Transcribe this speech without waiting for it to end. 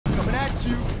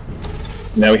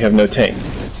Now we have no tank.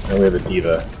 Now we have a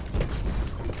diva.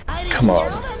 Come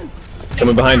on.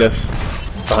 Coming behind us.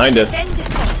 Behind us.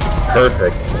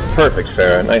 Perfect. Perfect,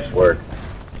 Pharah. Nice work.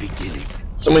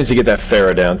 Someone needs to get that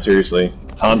Pharah down, seriously.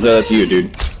 Hanzo, that's you,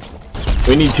 dude.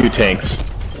 We need 2 tanks.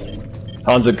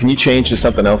 Hanzo, can you change to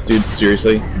something else, dude?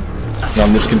 Seriously?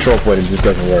 On this control point, it just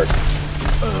doesn't work.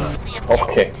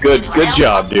 Okay, good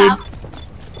job, dude.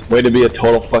 Way to be a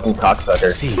total fucking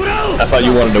cocksucker. I thought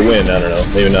you wanted to win, I don't know,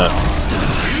 maybe not.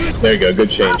 There you go, good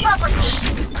change.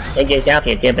 Take yourself,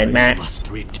 you stupid Matt.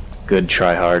 Good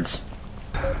tryhards.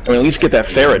 I mean, at least get that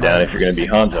Pharah down if you're gonna be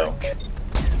Hanzo.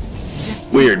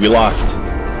 Weird, we lost.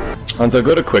 Hanzo,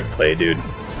 go to quick play, dude.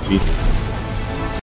 Jesus.